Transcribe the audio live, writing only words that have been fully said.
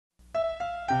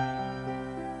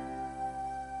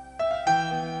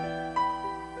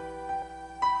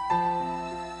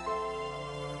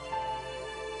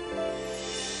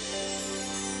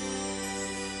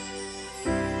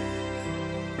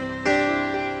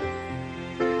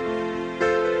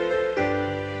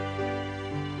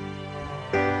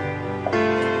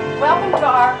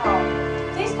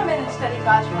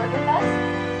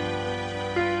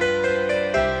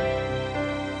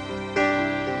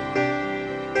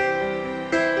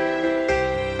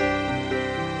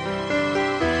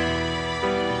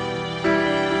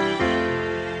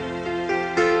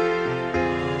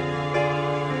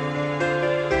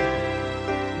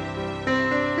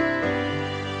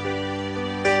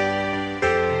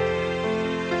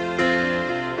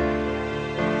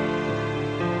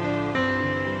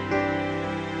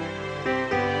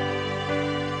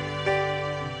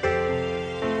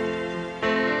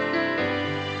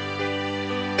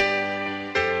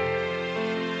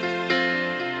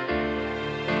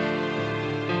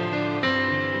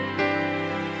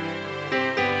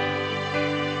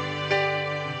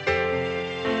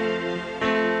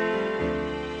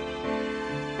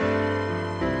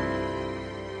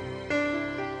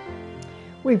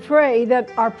We pray that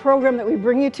our program that we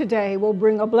bring you today will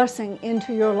bring a blessing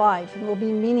into your life and will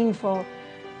be meaningful.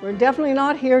 We're definitely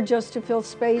not here just to fill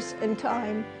space and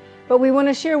time, but we want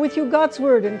to share with you God's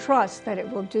Word and trust that it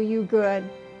will do you good.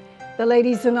 The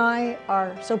ladies and I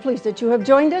are so pleased that you have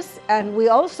joined us, and we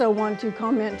also want to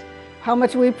comment how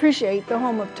much we appreciate the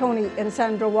home of Tony and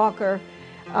Sandra Walker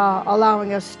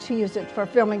allowing us to use it for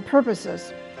filming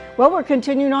purposes. Well, we're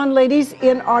continuing on, ladies,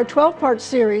 in our 12-part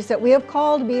series that we have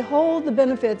called Behold the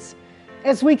Benefits,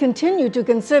 as we continue to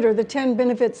consider the 10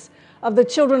 benefits of the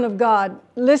children of God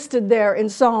listed there in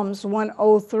Psalms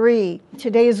 103.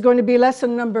 Today is going to be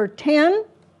lesson number 10.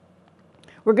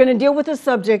 We're going to deal with the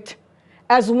subject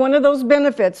as one of those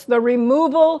benefits, the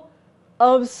removal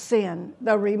of sin.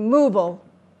 The removal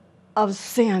of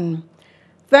sin.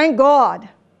 Thank God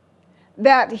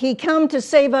that He came to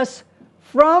save us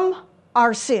from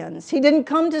our sins. He didn't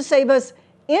come to save us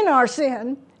in our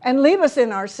sin and leave us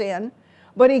in our sin,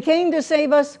 but He came to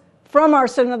save us from our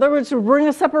sin. In other words, to bring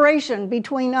a separation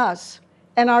between us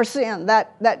and our sin,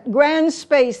 that grand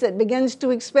space that begins to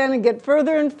expand and get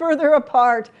further and further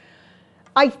apart.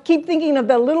 I keep thinking of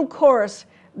the little chorus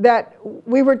that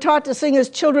we were taught to sing as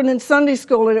children in Sunday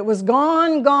school, and it was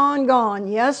gone, gone,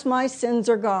 gone. Yes, my sins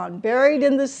are gone, buried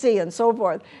in the sea, and so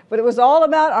forth. But it was all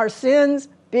about our sins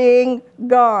being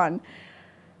gone.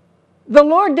 The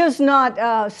Lord does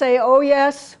not say, oh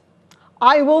yes,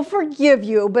 I will forgive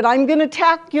you, but I'm going to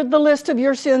tack the list of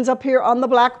your sins up here on the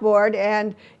blackboard,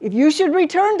 and if you should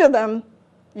return to them,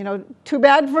 too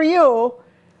bad for you.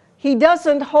 He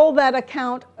doesn't hold that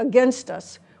account against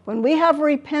us. When we have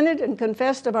repented and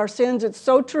confessed of our sins, it's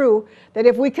so true that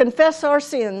if we confess our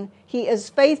sin, He is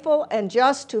faithful and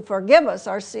just to forgive us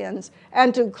our sins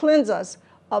and to cleanse us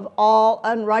of all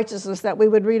unrighteousness that we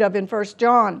would read of in 1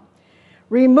 John.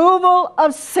 Removal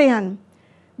of sin.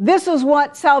 This is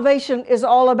what salvation is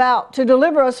all about, to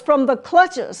deliver us from the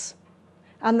clutches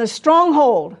and the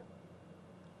stronghold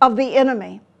of the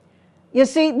enemy. You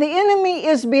see, the enemy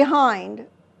is behind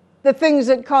the things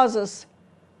that cause us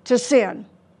to sin,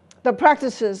 the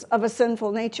practices of a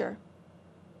sinful nature.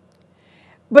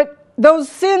 But those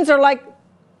sins are like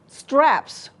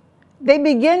straps. They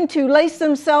begin to lace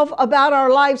themselves about our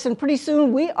lives, and pretty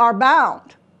soon we are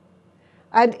bound.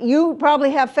 And you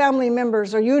probably have family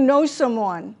members, or you know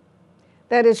someone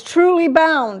that is truly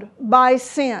bound by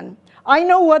sin. I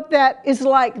know what that is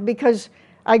like because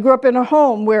I grew up in a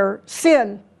home where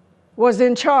sin was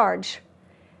in charge.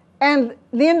 And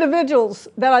the individuals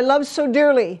that I loved so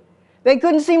dearly, they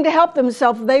couldn't seem to help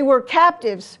themselves. They were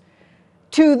captives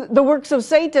to the works of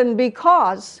Satan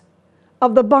because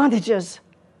of the bondages,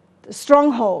 the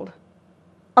stronghold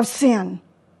of sin.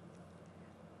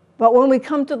 But when we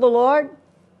come to the Lord,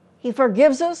 He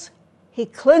forgives us, He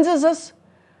cleanses us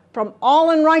from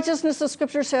all unrighteousness, the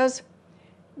Scripture says.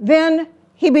 Then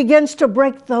He begins to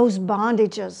break those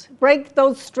bondages, break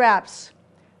those straps,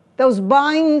 those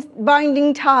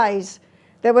binding ties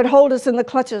that would hold us in the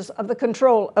clutches of the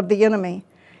control of the enemy.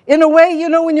 In a way,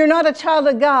 when you're not a child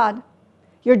of God,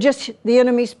 you're just the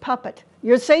enemy's puppet.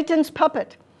 You're Satan's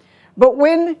puppet. But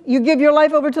when you give your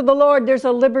life over to the Lord, there's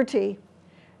a liberty.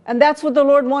 And that's what the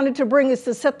Lord wanted to bring, is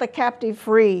to set the captive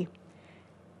free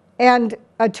and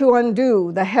to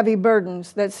undo the heavy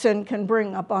burdens that sin can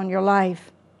bring upon your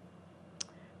life.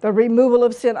 The removal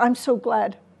of sin. I'm so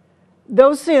glad.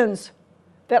 Those sins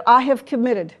that I have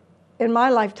committed in my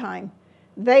lifetime,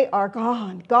 they are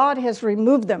gone. God has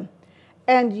removed them.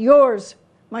 And yours,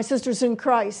 my sisters in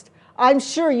Christ, I'm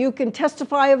sure you can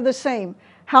testify of the same.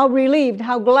 How relieved,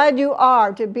 how glad you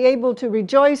are to be able to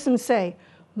rejoice and say,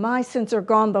 my sins are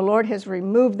gone. The Lord has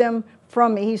removed them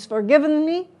from me. He's forgiven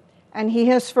me, and He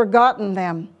has forgotten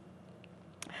them.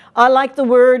 I like the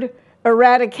word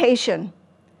eradication.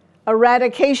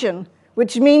 Eradication,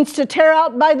 which means to tear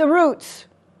out by the roots,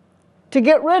 to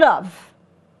get rid of,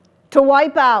 to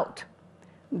wipe out.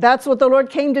 That's what the Lord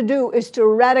came to do, is to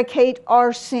eradicate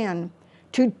our sin,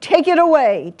 to take it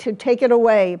away, to take it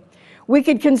away. We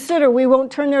could consider, we won't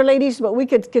turn there, ladies, but we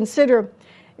could consider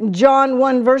John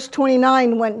 1, verse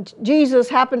 29, when Jesus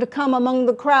happened to come among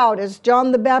the crowd as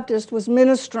John the Baptist was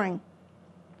ministering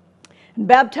and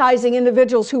baptizing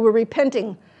individuals who were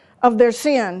repenting of their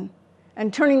sin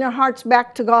and turning their hearts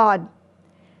back to God.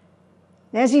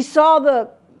 And as He saw the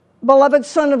beloved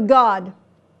Son of God,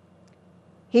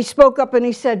 He spoke up and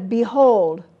He said,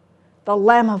 behold, the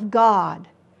Lamb of God,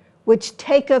 which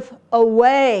taketh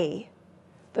away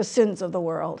the sins of the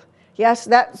world. Yes,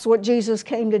 that's what Jesus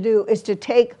came to do, is to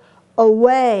take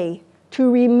away,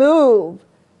 to remove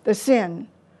the sin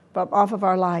from off of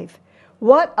our life.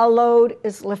 What a load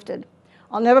is lifted.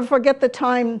 I'll never forget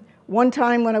one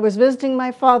time when I was visiting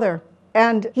my father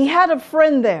And he had a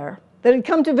friend there that had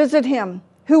come to visit him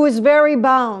who was very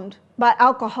bound by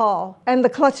alcohol and the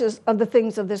clutches of the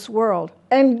things of this world.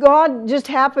 And God just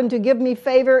happened to give me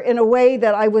favor in a way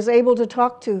that I was able to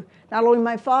talk to not only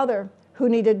my father, who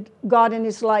needed God in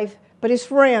his life, but his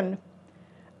friend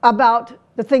about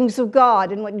the things of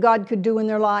God and what God could do in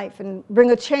their life and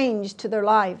bring a change to their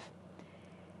life.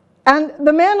 And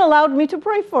the man allowed me to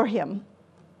pray for him.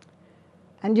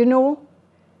 And you know,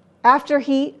 after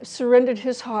he surrendered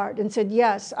his heart and said,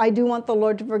 yes, I do want the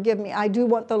Lord to forgive me. I do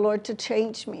want the Lord to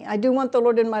change me. I do want the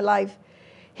Lord in my life.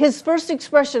 His first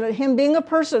expression of him being a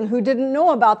person who didn't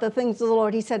know about the things of the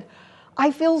Lord, he said, I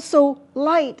feel so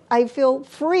light. I feel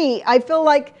free. I feel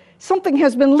like something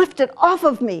has been lifted off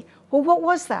of me. Well, what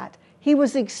was that? He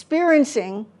was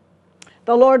experiencing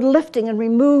the Lord lifting and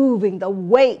removing the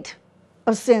weight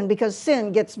of sin, because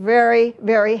sin gets very,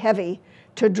 very heavy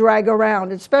to drag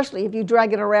around, especially if you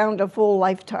drag it around a full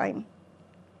lifetime.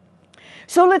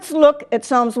 So let's look at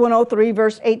Psalms 103,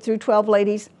 verse 8 through 12,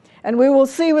 ladies, and we will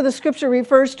see where the scripture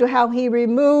refers to how he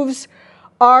removes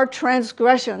our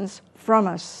transgressions from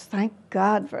us. Thank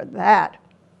God for that.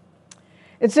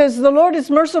 It says, the Lord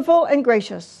is merciful and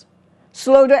gracious,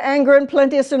 slow to anger and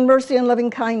plenteous in mercy and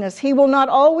loving kindness. He will not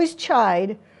always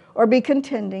chide or be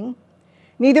contending,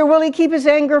 neither will he keep his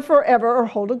anger forever or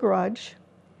hold a grudge.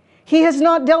 He has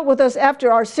not dealt with us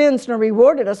after our sins, nor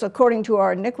rewarded us according to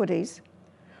our iniquities.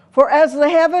 For as the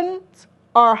heavens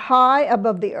are high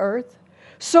above the earth,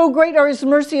 so great are his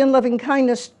mercy and loving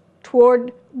kindness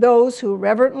toward those who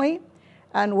reverently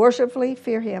and worshipfully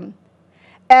fear him.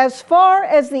 As far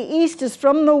as the east is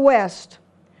from the west,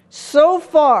 so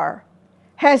far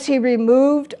has he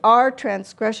removed our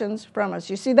transgressions from us.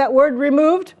 You see that word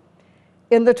removed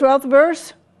in the 12th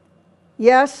verse?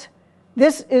 Yes,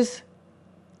 this is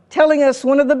telling us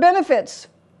one of the benefits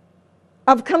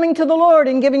of coming to the Lord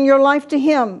and giving your life to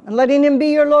him and letting him be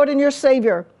your Lord and your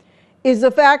Savior is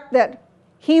the fact that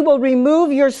he will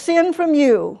remove your sin from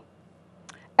you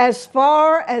as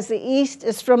far as the east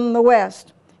is from the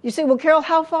west. You say, well, Carol,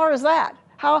 how far is that?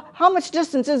 How much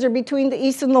distance is there between the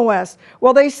east and the west?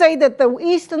 Well, they say that the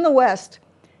east and the west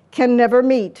can never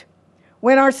meet.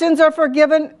 When our sins are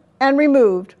forgiven and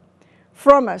removed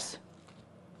from us,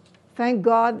 thank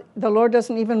God the Lord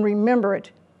doesn't even remember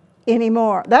it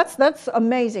anymore. That's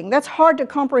amazing. That's hard to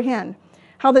comprehend,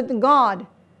 how that God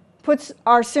puts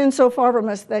our sin so far from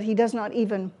us that he does not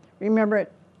even remember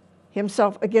it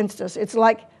himself against us. It's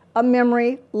like a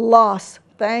memory loss.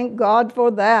 Thank God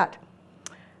for that.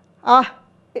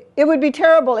 It would be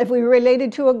terrible if we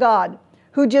related to a God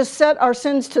who just set our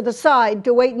sins to the side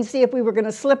to wait and see if we were going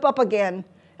to slip up again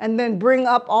and then bring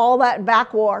up all that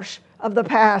backwash of the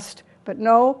past. But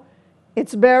no,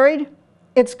 it's buried,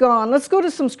 it's gone. Let's go to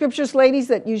some scriptures, ladies,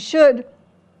 that you should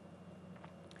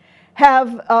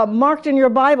have marked in your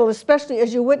Bible, especially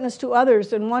as you witness to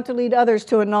others and want to lead others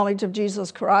to a knowledge of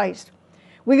Jesus Christ.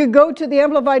 We could go to the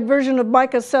Amplified version of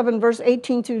Micah 7, verse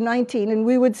 18 to 19, and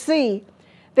we would see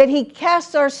that he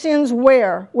casts our sins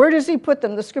where? Where does he put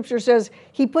them? The scripture says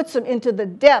he puts them into the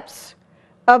depths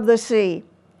of the sea.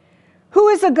 Who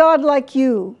is a God like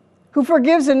you, who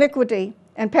forgives iniquity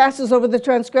and passes over the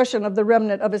transgression of the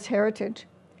remnant of his heritage?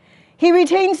 He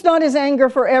retains not his anger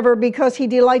forever, because he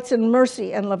delights in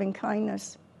mercy and loving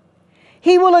kindness.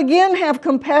 He will again have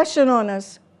compassion on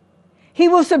us. He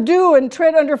will subdue and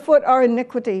tread underfoot our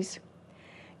iniquities.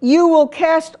 You will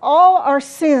cast all our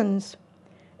sins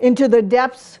into the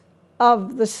depths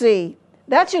of the sea.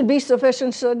 That should be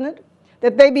sufficient, shouldn't it?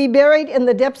 That they be buried in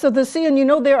the depths of the sea. And you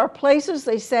know, there are places,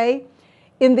 they say,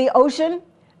 in the ocean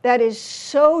that is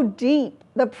so deep.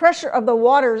 The pressure of the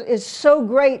waters is so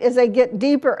great as they get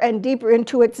deeper and deeper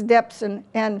into its depths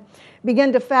and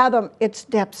begin to fathom its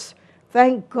depths.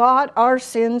 Thank God our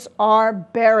sins are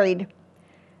buried.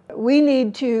 We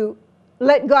need to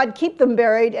let God keep them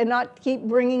buried and not keep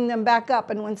bringing them back up.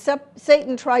 And when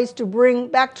Satan tries to bring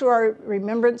back to our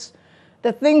remembrance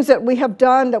the things that we have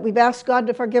done, that we've asked God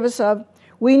to forgive us of,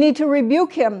 we need to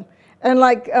rebuke him. And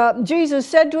like Jesus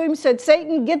said to him, said,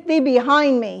 Satan, get thee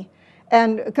behind me,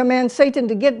 and command Satan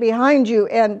to get behind you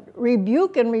and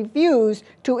rebuke and refuse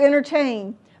to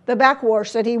entertain the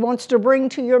backwash that he wants to bring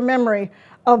to your memory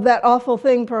of that awful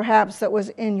thing perhaps that was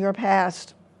in your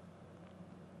past.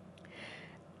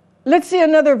 Let's see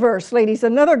another verse, ladies,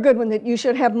 another good one that you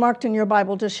should have marked in your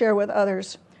Bible to share with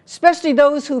others, especially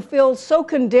those who feel so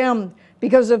condemned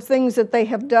because of things that they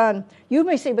have done. You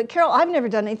may say, but Carol, I've never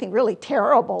done anything really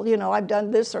terrible. You know, I've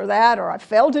done this or that, or I've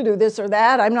failed to do this or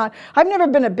that. I've never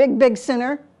been a big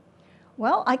sinner.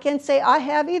 Well, I can't say I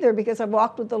have either, because I've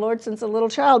walked with the Lord since a little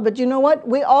child. But you know what?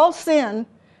 We all sin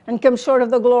and come short of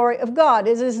the glory of God.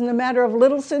 It isn't a matter of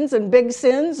little sins and big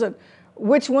sins and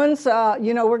which ones,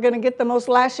 we're going to get the most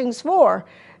lashings for.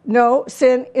 No,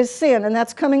 sin is sin, and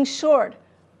that's coming short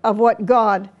of what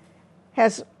God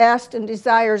has asked and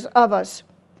desires of us.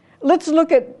 Let's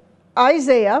look at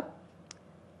Isaiah,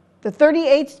 the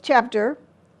 38th chapter,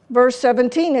 verse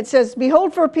 17. It says,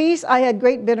 "Behold, for peace I had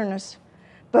great bitterness,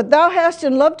 but thou hast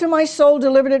in love to my soul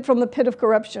delivered it from the pit of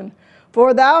corruption.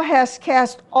 For thou hast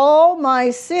cast all my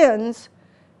sins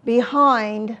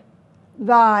behind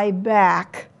thy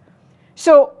back."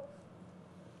 So,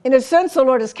 in a sense, the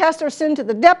Lord has cast our sin to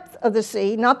the depth of the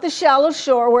sea, not the shallow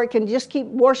shore where it can just keep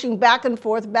washing back and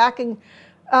forth,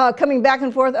 coming back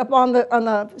and forth up on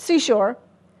the seashore,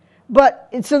 but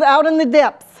it's out in the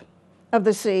depth of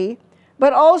the sea.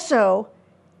 But also,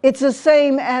 it's the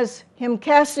same as him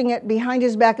casting it behind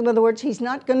his back. In other words, he's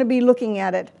not going to be looking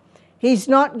at it. He's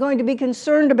not going to be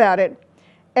concerned about it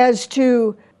as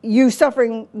to you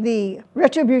suffering the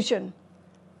retribution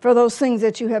for those things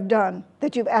that you have done,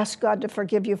 that you've asked God to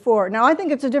forgive you for. Now, I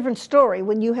think it's a different story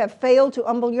when you have failed to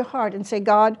humble your heart and say,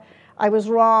 "God, I was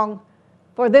wrong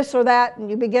for this or that," and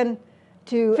you begin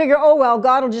to figure, "Oh, well,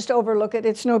 God will just overlook it.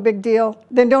 It's no big deal."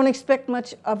 Then don't expect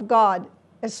much of God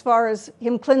as far as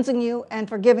him cleansing you and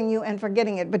forgiving you and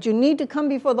forgetting it. But you need to come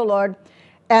before the Lord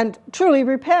and truly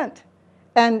repent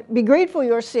and be grateful for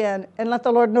your sin and let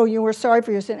the Lord know you were sorry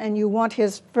for your sin and you want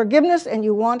his forgiveness and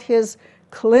you want his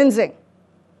cleansing.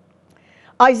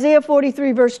 Isaiah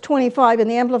 43 verse 25 in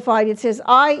the Amplified, it says,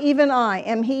 "I, even I,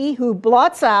 am he who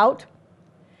blots out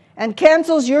and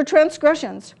cancels your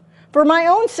transgressions for my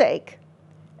own sake,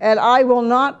 and I will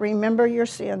not remember your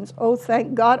sins." Oh,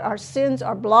 thank God, our sins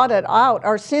are blotted out.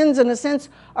 Our sins, in a sense,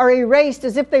 are erased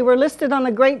as if they were listed on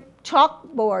a great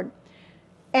chalkboard.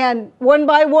 And one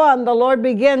by one, the Lord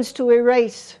begins to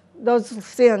erase those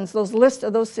sins, those lists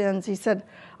of those sins. He said,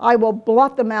 "I will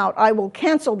blot them out. I will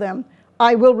cancel them.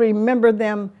 I will remember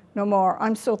them no more."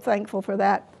 I'm so thankful for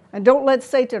that. And don't let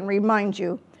Satan remind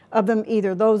you of them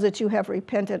either, those that you have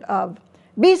repented of.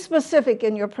 Be specific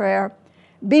in your prayer.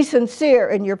 Be sincere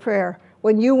in your prayer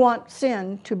when you want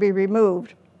sin to be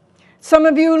removed. Some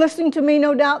of you listening to me,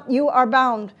 no doubt, you are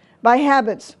bound by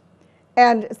habits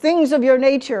and things of your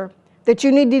nature that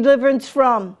you need deliverance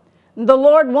from. The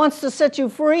Lord wants to set you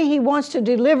free. He wants to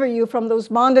deliver you from those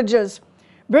bondages.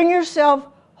 Bring yourself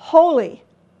wholly,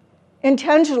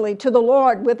 intentionally to the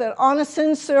Lord with an honest,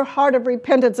 sincere heart of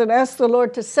repentance and ask the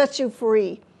Lord to set you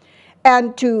free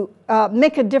and to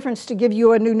make a difference, to give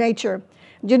you a new nature.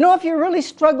 Do you know, if you're really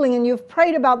struggling and you've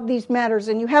prayed about these matters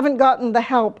and you haven't gotten the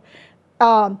help,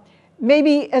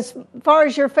 maybe as far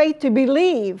as your faith to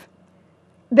believe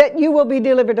that you will be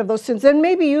delivered of those sins, then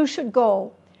maybe you should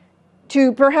go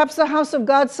to perhaps the house of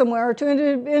God somewhere or to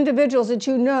individuals that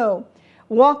you know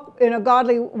walk in a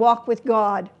godly walk with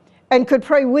God and could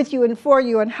pray with you and for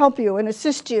you and help you and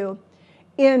assist you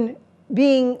in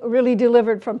being really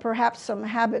delivered from perhaps some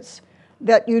habits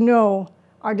that you know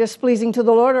are displeasing to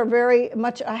the Lord or very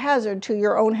much a hazard to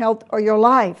your own health or your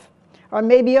life, or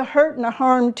maybe a hurt and a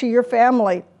harm to your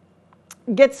family.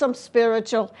 Get some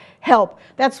spiritual help.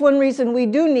 That's one reason we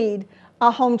do need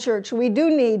a home church. We do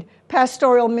need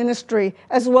pastoral ministry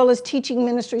as well as teaching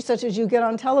ministry such as you get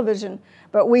on television.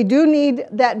 But we do need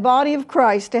that body of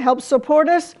Christ to help support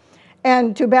us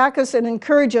and to back us and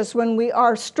encourage us when we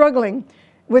are struggling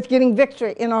with getting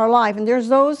victory in our life. And there's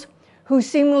those who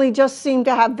seemingly just seem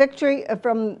to have victory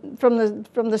from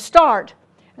the start.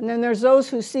 And then there's those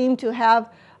who seem to have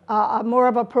more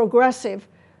of a progressive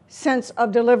sense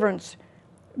of deliverance.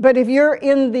 But if you're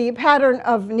in the pattern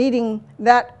of needing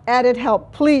that added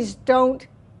help, please don't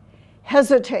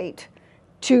hesitate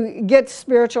to get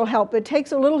spiritual help. It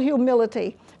takes a little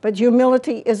humility, but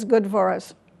humility is good for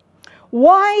us.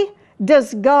 Why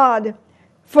does God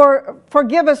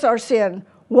forgive us our sin?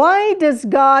 Why does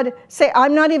God say,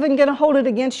 "I'm not even going to hold it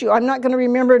against you. I'm not going to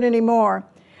remember it anymore"?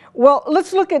 Well,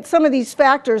 let's look at some of these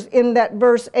factors in that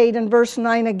verse 8 and verse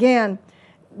 9 again.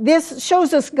 This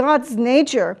shows us God's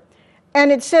nature. And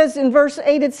it says in verse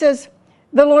 8, it says,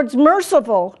 "The Lord's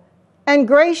merciful and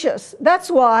gracious." That's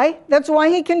why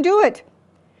he can do it.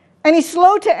 And he's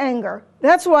slow to anger.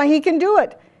 That's why he can do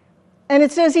it. And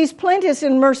it says he's plenteous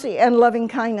in mercy and loving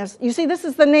kindness. You see, this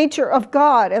is the nature of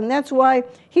God, and that's why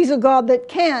he's a God that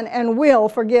can and will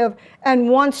forgive and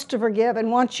wants to forgive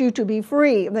and wants you to be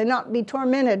free and not be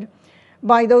tormented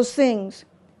by those things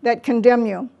that condemn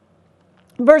you.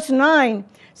 Verse 9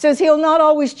 says he'll not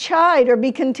always chide or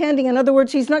be contending. In other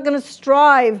words, he's not going to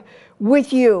strive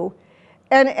with you.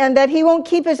 And that he won't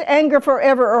keep his anger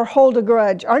forever or hold a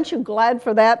grudge. Aren't you glad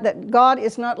for that? That God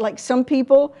is not like some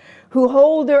people who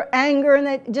hold their anger and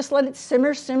they just let it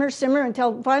simmer, simmer, simmer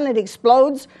until finally it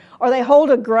explodes. Or they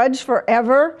hold a grudge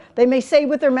forever. They may say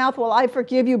with their mouth, well, I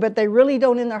forgive you, but they really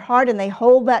don't in their heart, and they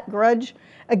hold that grudge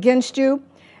against you.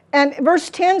 And verse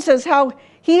 10 says how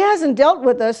he hasn't dealt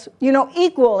with us,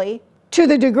 equally to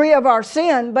the degree of our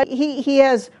sin, but he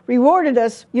has rewarded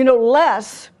us,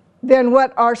 less than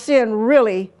what our sin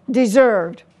really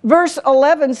deserved. Verse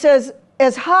 11 says,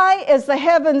 as high as the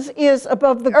heavens is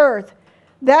above the earth,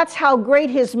 that's how great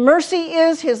his mercy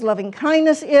is, his loving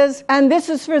kindness is, and this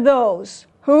is for those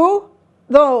who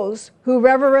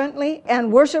reverently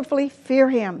and worshipfully fear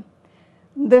him.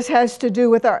 This has to do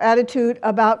with our attitude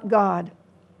about God.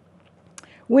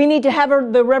 We need to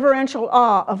have the reverential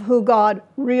awe of who God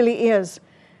really is,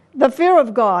 the fear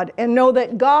of God, and know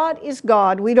that God is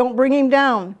God. We don't bring him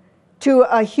down to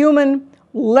a human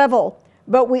level,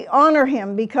 but we honor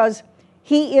him because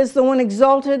he is the one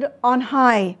exalted on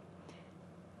high.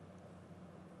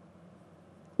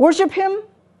 Worship him,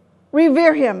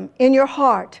 revere him in your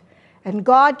heart, and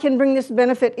God can bring this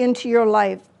benefit into your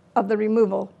life of the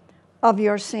removal of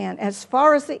your sin as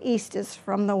far as the east is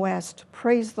from the west.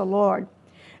 Praise the Lord.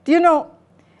 Do you know,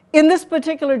 in this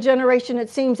particular generation,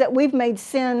 it seems that we've made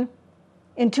sin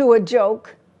into a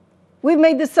joke. We've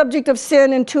made the subject of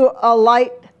sin into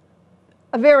a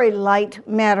very light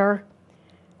matter.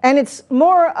 And it's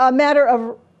more a matter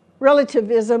of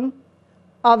relativism,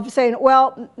 of saying,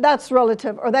 well, that's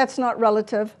relative, or that's not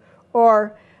relative,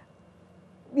 or,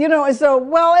 as though,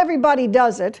 well, everybody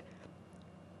does it.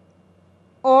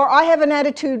 Or I have an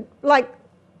attitude like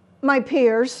my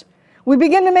peers. We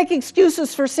begin to make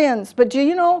excuses for sins. But do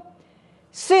you know,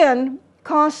 sin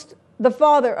cost the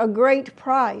Father a great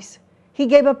price. He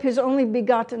gave up his only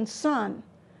begotten Son,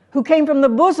 who came from the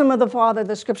bosom of the Father,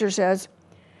 the Scripture says,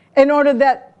 in order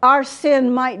that our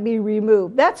sin might be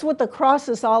removed. That's what the cross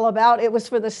is all about. It was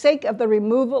for the sake of the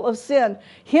removal of sin.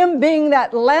 Him being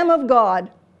that Lamb of God,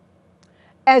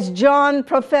 as John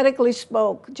prophetically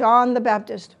spoke, John the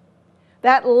Baptist,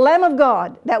 that Lamb of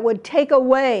God that would take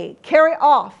away, carry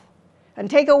off, and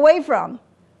take away from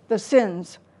the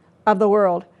sins of the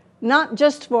world. Not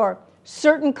just for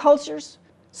certain cultures,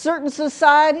 certain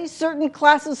societies, certain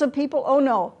classes of people, oh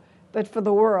no, but for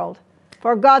the world.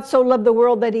 For God so loved the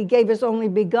world that he gave his only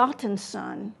begotten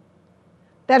Son,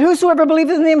 that whosoever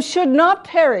believeth in him should not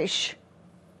perish,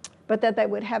 but that they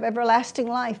would have everlasting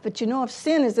life. But if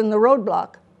sin is in the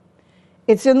roadblock,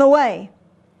 it's in the way,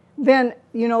 then,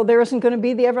 there isn't going to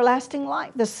be the everlasting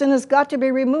life. The sin has got to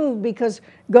be removed because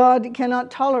God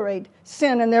cannot tolerate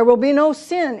sin, and there will be no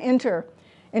sin enter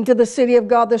into the city of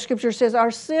God. The Scripture says our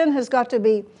sin has got to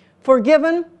be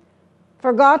forgiven,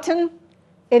 forgotten.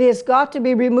 It has got to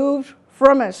be removed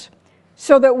from us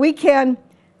so that we can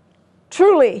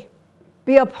truly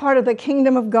be a part of the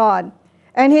kingdom of God.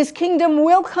 And his kingdom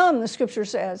will come, the Scripture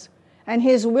says, and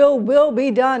his will be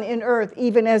done in earth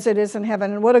even as it is in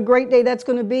heaven. And what a great day that's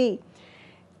going to be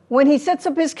when he sets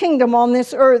up his kingdom on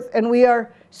this earth, and we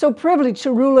are so privileged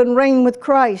to rule and reign with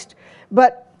Christ.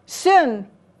 But sin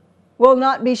will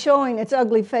not be showing its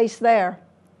ugly face there.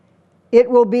 It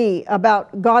will be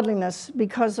about godliness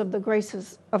because of the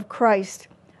graces of Christ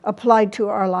applied to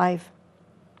our life.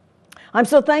 I'm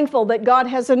so thankful that God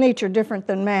has a nature different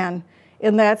than man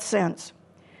in that sense.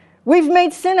 We've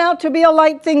made sin out to be a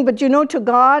light thing, but to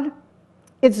God,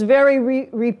 it's very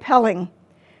repelling.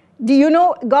 Do you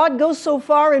know God goes so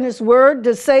far in his word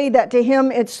to say that to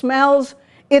him it's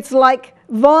like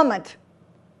vomit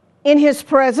in his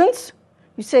presence?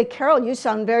 You say, Carol, you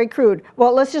sound very crude.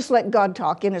 Well, let's just let God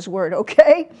talk in his word,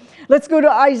 okay? Let's go to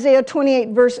Isaiah 28,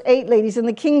 verse 8, ladies, in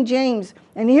the King James.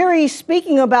 And here he's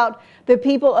speaking about the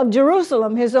people of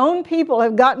Jerusalem. His own people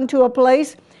have gotten to a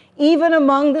place, even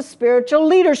among the spiritual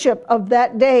leadership of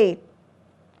that day,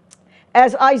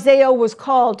 as Isaiah was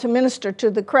called to minister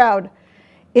to the crowd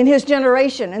in his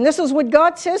generation. And this is what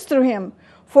God says through him.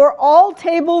 For all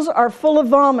tables are full of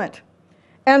vomit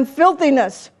and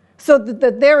filthiness, so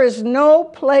that there is no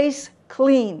place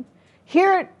clean.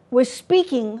 Here it was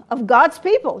speaking of God's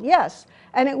people, yes,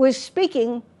 and it was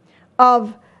speaking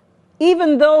of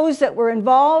even those that were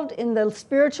involved in the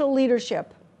spiritual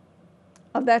leadership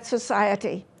of that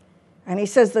society. And he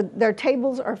says that their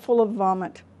tables are full of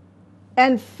vomit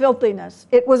and filthiness.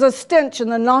 It was a stench in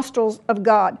the nostrils of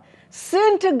God.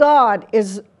 Sin to God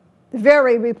is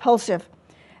very repulsive.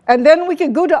 And then we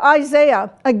could go to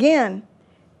Isaiah again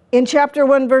in chapter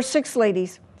 1, verse 6,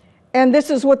 ladies. And this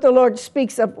is what the Lord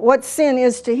speaks of, what sin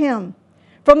is to him.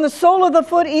 From the sole of the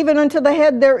foot even unto the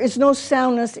head there is no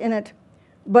soundness in it,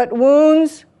 but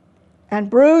wounds and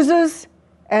bruises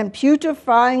and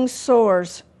putrefying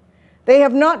sores. They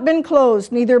have not been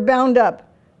closed, neither bound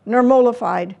up, nor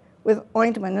mollified with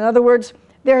ointment. In other words,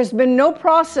 there has been no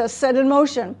process set in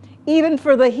motion, even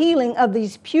for the healing of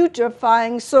these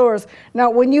putrefying sores.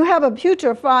 Now, when you have a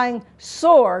putrefying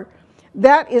sore,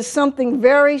 that is something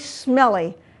very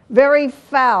smelly, very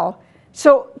foul.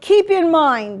 So keep in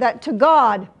mind that to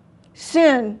God,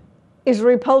 sin is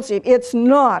repulsive. It's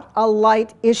not a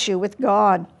light issue with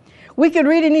God. We could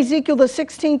read in Ezekiel the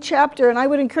 16th chapter, and I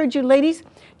would encourage you, ladies,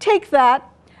 take that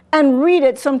and read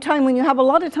it sometime when you have a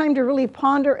lot of time to really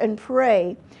ponder and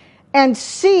pray and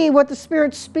see what the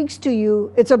Spirit speaks to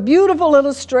you. It's a beautiful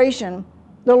illustration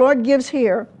the Lord gives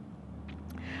here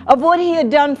of what He had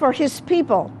done for His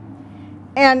people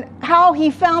and how He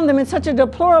found them in such a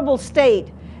deplorable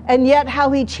state, and yet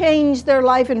how He changed their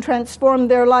life and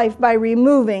transformed their life by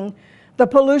removing the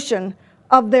pollution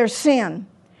of their sin.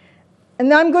 And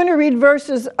now I'm going to read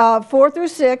verses 4 through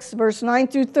 6, verse 9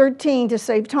 through 13 to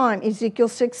save time. Ezekiel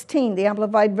 16, the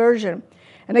Amplified Version.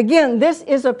 And again, this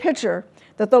is a picture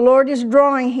that the Lord is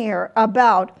drawing here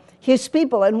about His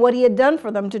people and what He had done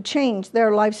for them to change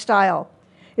their lifestyle.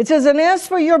 It says, "And as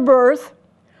for your birth,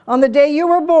 on the day you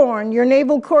were born, your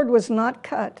navel cord was not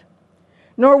cut,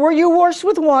 nor were you washed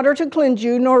with water to cleanse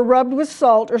you, nor rubbed with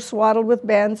salt or swaddled with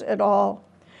bands at all.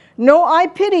 No, I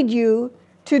pitied you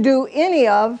to do any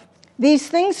of these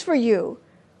things for you,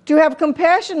 to have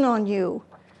compassion on you.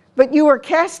 But you were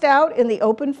cast out in the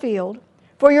open field,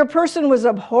 for your person was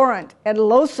abhorrent and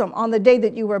loathsome on the day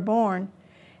that you were born.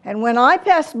 And when I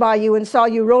passed by you and saw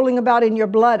you rolling about in your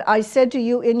blood, I said to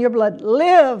you in your blood,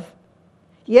 live.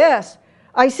 Yes,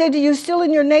 I said to you still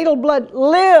in your natal blood,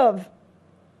 live.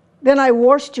 Then I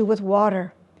washed you with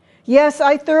water. Yes,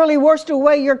 I thoroughly washed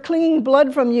away your clinging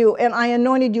blood from you, and I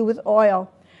anointed you with oil.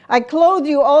 I clothed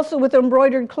you also with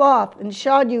embroidered cloth, and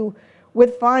shod you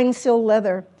with fine silk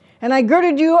leather. And I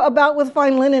girded you about with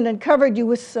fine linen, and covered you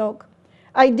with silk.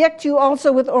 I decked you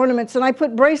also with ornaments, and I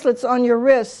put bracelets on your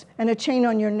wrists, and a chain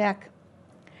on your neck.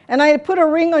 And I had put a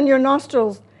ring on your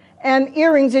nostrils, and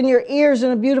earrings in your ears,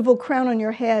 and a beautiful crown on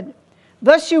your head.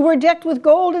 Thus you were decked with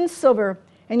gold and silver,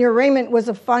 and your raiment was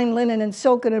of fine linen and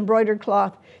silk and embroidered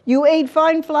cloth. You ate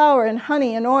fine flour and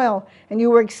honey and oil, and you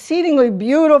were exceedingly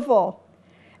beautiful.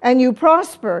 And you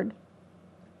prospered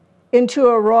into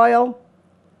a royal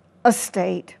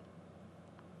estate."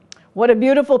 What a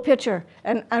beautiful picture.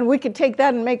 And we could take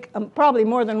that and make probably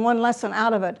more than one lesson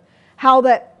out of it. How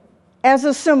that, as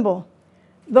a symbol,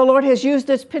 the Lord has used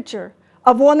this picture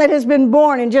of one that has been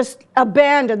born and just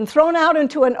abandoned, thrown out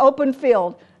into an open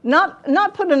field,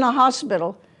 not put in a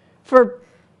hospital for,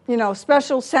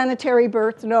 special sanitary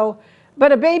birth, no,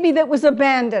 but a baby that was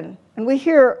abandoned. And we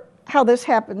hear how this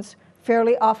happens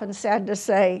fairly often, sad to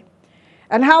say.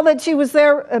 And how that she was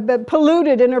there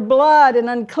polluted in her blood and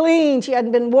unclean. She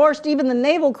hadn't been washed. Even the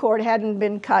navel cord hadn't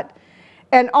been cut.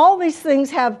 And all these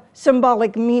things have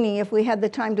symbolic meaning if we had the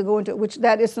time to go into it, which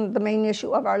that isn't the main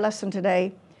issue of our lesson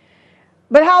today.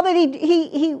 But how that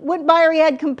he went by her, he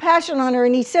had compassion on her,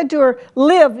 and he said to her,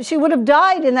 live. She would have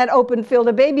died in that open field,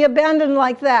 a baby abandoned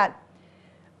like that,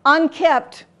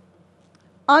 unkept,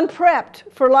 unprepped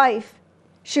for life.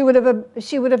 She would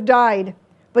have died.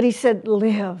 But he said,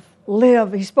 live,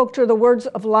 live. He spoke to her the words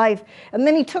of life. And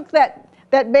then he took that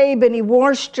babe and he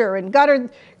washed her and got her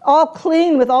all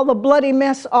clean with all the bloody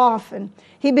mess off. And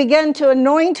he began to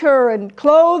anoint her and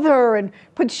clothe her and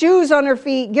put shoes on her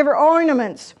feet, give her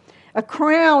ornaments, a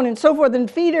crown and so forth, and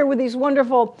feed her with these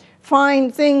wonderful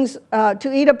fine things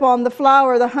to eat upon, the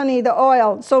flour, the honey, the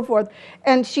oil, and so forth.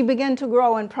 And she began to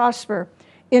grow and prosper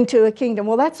into a kingdom.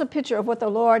 Well, that's a picture of what the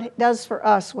Lord does for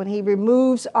us when He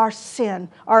removes our sin,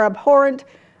 our abhorrent,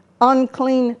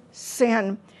 unclean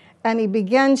sin, and He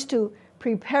begins to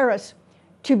prepare us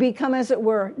to become, as it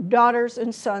were, daughters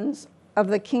and sons of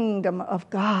the kingdom of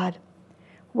God.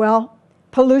 Well,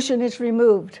 pollution is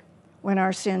removed when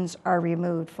our sins are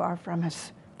removed far from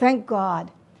us. Thank God.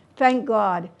 Thank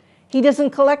God. He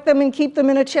doesn't collect them and keep them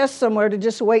in a chest somewhere to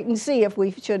just wait and see if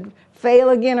we should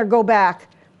fail again or go back.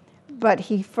 But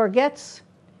He forgets,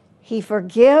 He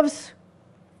forgives,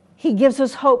 He gives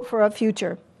us hope for a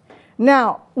future.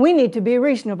 Now, we need to be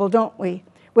reasonable, don't we?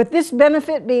 With this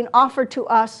benefit being offered to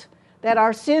us, that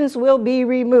our sins will be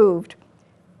removed.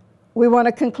 We want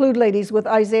to conclude, ladies, with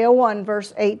Isaiah 1,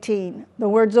 verse 18. The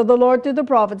words of the Lord through the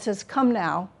prophet says, come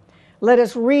now, let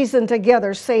us reason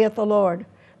together, saith the Lord.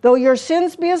 Though your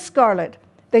sins be as scarlet,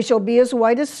 they shall be as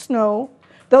white as snow.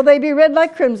 Though they be red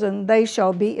like crimson, they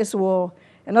shall be as wool.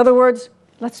 In other words,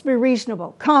 let's be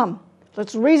reasonable. Come,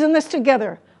 let's reason this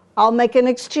together. I'll make an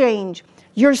exchange.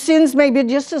 Your sins may be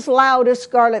just as loud as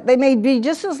scarlet. They may be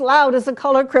just as loud as the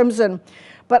color crimson.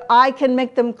 But I can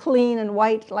make them clean and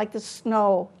white like the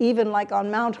snow, even like on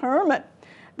Mount Hermon,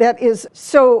 that is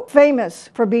so famous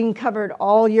for being covered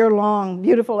all year long,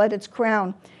 beautiful at its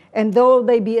crown. And though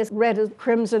they be as red as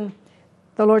crimson,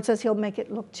 the Lord says he'll make it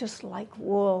look just like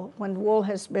wool when wool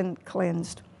has been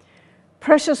cleansed.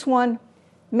 Precious one,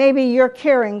 maybe you're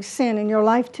carrying sin in your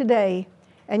life today,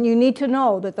 and you need to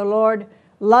know that the Lord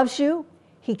loves you.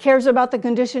 He cares about the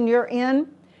condition you're in.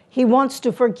 He wants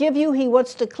to forgive you. He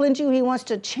wants to cleanse you. He wants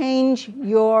to change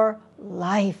your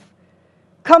life.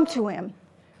 Come to him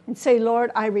and say,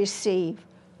 Lord, I receive.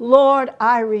 Lord,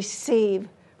 I receive.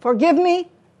 Forgive me,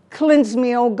 cleanse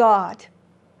me, O God,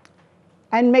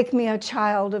 and make me a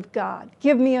child of God.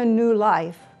 Give me a new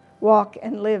life. Walk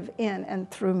and live in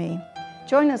and through me.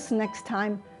 Join us next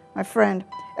time, my friend,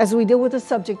 as we deal with the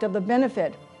subject of the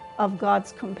benefit of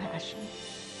God's compassion.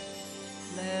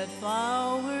 Let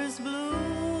flowers bloom,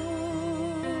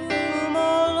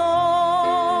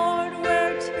 oh Lord,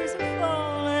 where tears are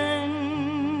falling.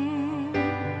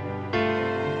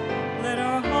 Let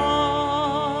our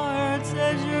hearts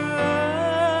as your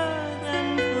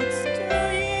earthen foots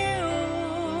to you.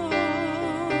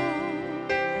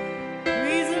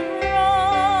 Reason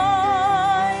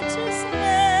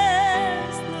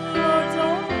righteousness, the Lord's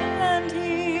own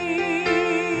planting,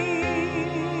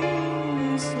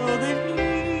 so that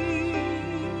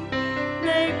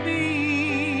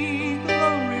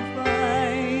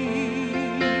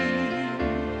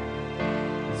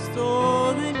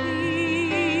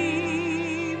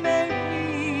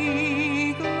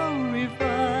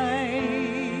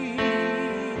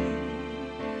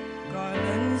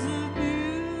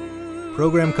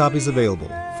Program copies available.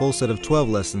 Full set of 12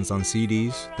 lessons on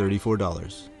CDs, $34.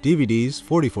 DVDs,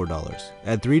 $44.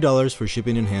 Add $3 for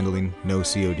shipping and handling, no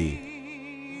COD.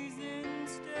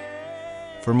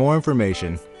 For more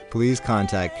information, please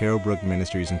contact Carol Brook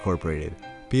Ministries Incorporated,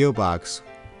 P.O. Box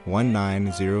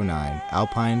 1909,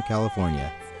 Alpine,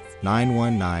 California,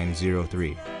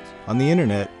 91903. On the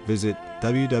internet, visit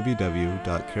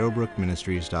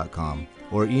www.carolbrookministries.com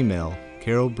or email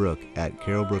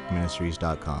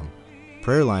carolbrook@carolbrookministries.com.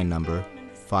 Prayer line number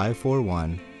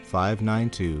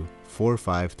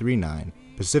 541-592-4539,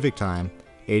 Pacific Time,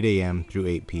 8 a.m. through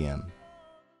 8 p.m.